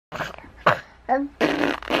Desert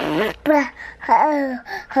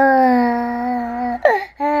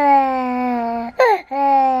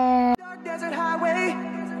highway,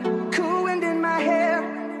 cool wind in my hair,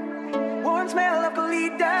 warm smell of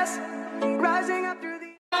colitas rising up through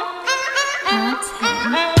the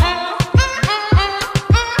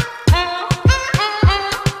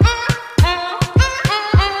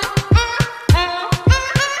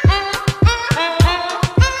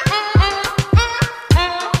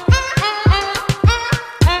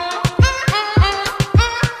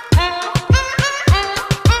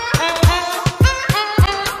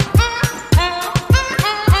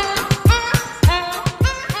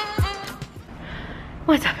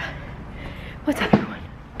What's up? What's up, everyone?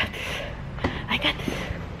 I got this.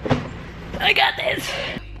 I got this.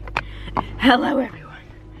 Hello, everyone.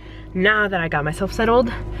 Now that I got myself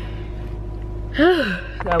settled,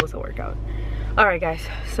 that was a workout. All right, guys.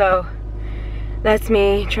 So that's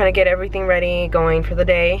me trying to get everything ready, going for the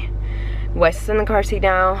day. Wes is in the car seat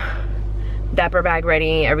now. Diaper bag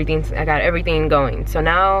ready. I got everything going. So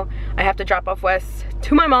now I have to drop off Wes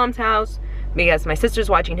to my mom's house, because my sister's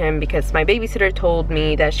watching him, because my babysitter told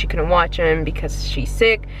me that she couldn't watch him because she's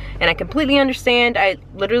sick, and I completely understand. I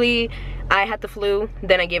had the flu,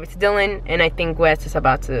 then I gave it to Dylan, and I think Wes is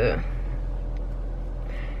about to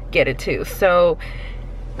get it too. So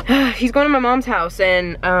he's going to my mom's house,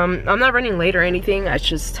 and I'm not running late or anything. I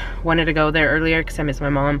just wanted to go there earlier because I miss my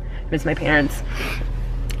mom, miss my parents.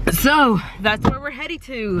 So that's where we're headed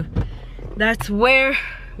to. That's where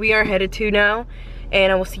we are headed to now. And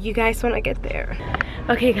I will see you guys when I get there.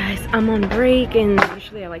 Okay guys, I'm on break, and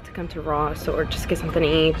usually I like to come to Ross or just get something to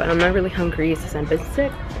eat, but I'm not really hungry since I've been sick.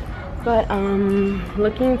 But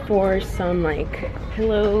looking for some like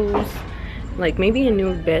pillows, like maybe a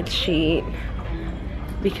new bed sheet,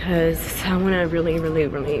 because I wanna really,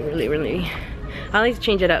 I like to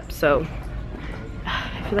change it up, so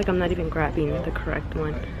I feel like I'm not even grabbing the correct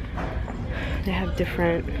one. They have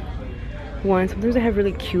different ones. Sometimes they have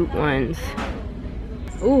really cute ones.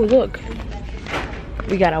 Oh, look.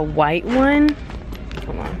 We got a white one.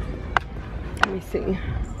 Hold on. Let me see.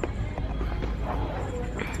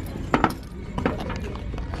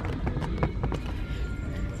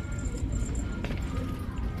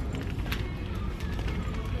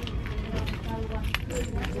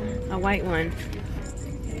 A white one.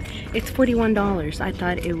 It's $41. I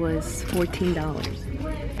thought it was $14.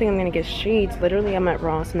 I think I'm gonna get sheets. Literally, I'm at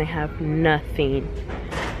Ross and they have nothing.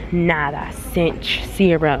 Nada, cinch,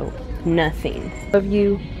 zero, nothing. Love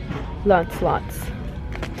you, lots.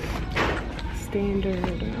 Standard.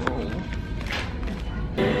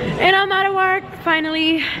 And I'm out of work,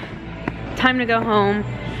 finally. Time to go home.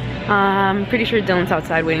 I'm pretty sure Dylan's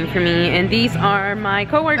outside waiting for me, and these are my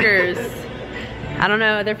coworkers. I don't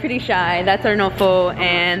know, they're pretty shy. That's Arnolfo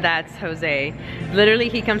and that's Jose. Literally,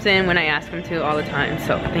 he comes in when I ask him to all the time.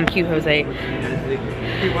 So thank you, Jose.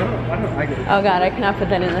 Oh God, I cannot put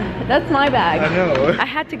that in the, that's my bag. I know. I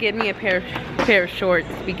had to get me a pair of shorts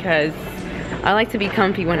because I like to be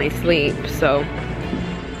comfy when I sleep. So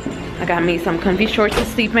I got me some comfy shorts to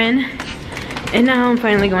sleep in. And now I'm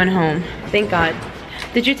finally going home. Thank God.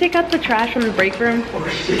 Did you take out the trash from the break room?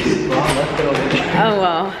 Oh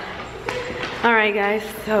well. Alright guys,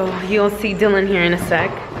 so you'll see Dylan here in a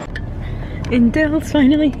sec. And Dylan's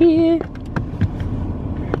finally here.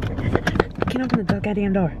 Can't open the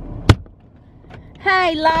goddamn door.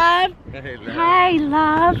 Hey love! Hey love! Hey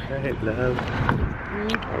love! Hey love!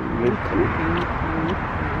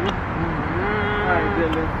 Hi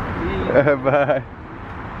Dylan. Bye.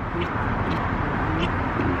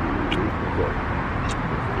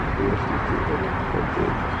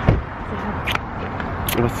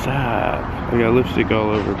 What's up? I got lipstick all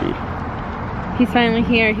over me. He's finally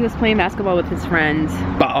here. He was playing basketball with his friends.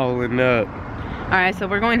 Balling up. Alright, so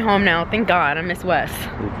we're going home now. Thank God. I miss Wes.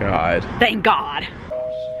 Thank God. Thank God.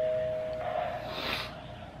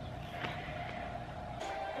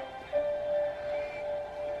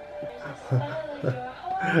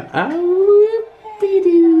 Oh,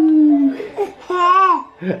 whoopie-doo.